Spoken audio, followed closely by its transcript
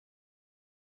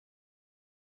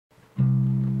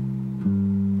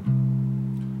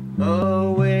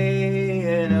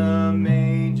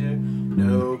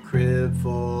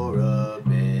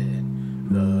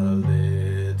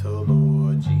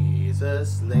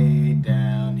laid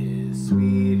down his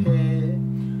sweet head.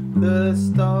 The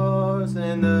stars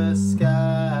in the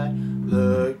sky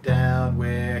looked down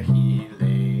where he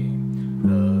lay.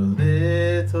 The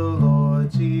little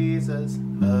Lord Jesus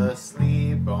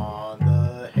asleep on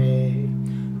the hay.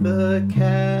 The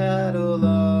cattle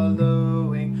are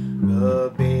lowing,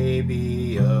 the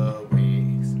baby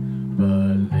awakes,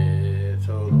 but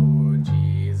little Lord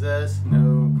Jesus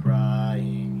no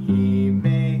crying he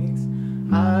makes.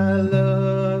 I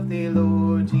love thee,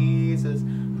 Lord Jesus,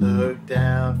 look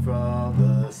down from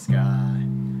the sky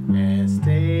and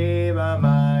stay by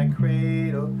my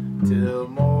cradle till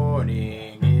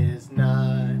morning is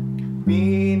nigh.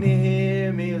 Be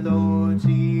near me, Lord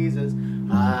Jesus,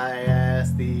 I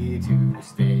ask thee to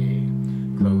stay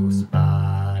close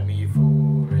by me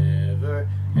forever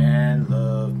and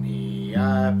love me,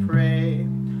 I pray.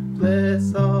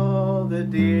 Bless all the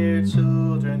dear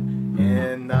children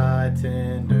in thy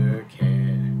tender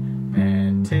care,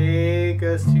 and take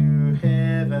us to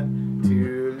heaven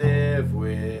to live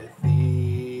with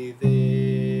thee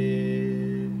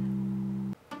there.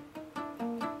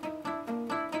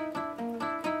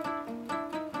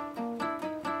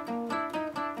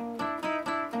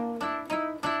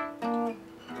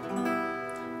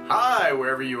 Hi,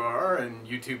 wherever you are in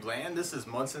YouTube land. This is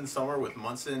Munson Summer with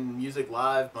Munson Music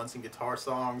Live, Munson Guitar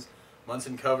Songs,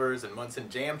 Munson Covers, and Munson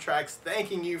Jam Tracks.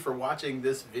 Thanking you for watching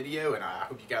this video, and I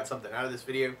hope you got something out of this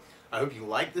video. I hope you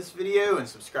like this video and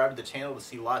subscribe to the channel to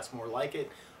see lots more like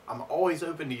it. I'm always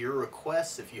open to your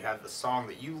requests. If you have a song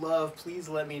that you love, please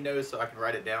let me know so I can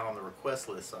write it down on the request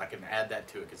list so I can add that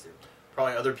to it, because there are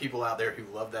probably other people out there who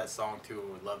love that song too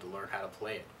and would love to learn how to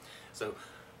play it. So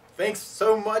thanks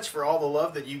so much for all the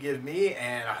love that you give me,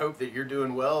 and I hope that you're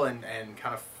doing well and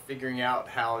kind of figuring out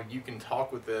how you can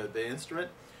talk with the instrument.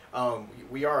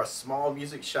 We are a small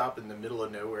music shop in the middle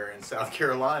of nowhere in South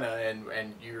Carolina,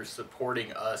 and you're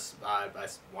supporting us by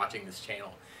watching this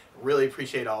channel. Really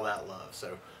appreciate all that love.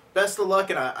 So best of luck,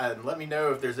 and let me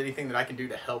know if there's anything that I can do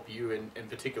to help you in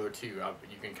particular too.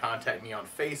 You can contact me on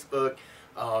Facebook.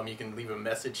 You can leave a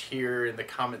message here in the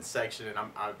comments section, and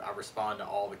I respond to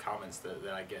all the comments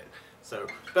that I get. So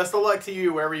best of luck to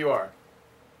you wherever you are.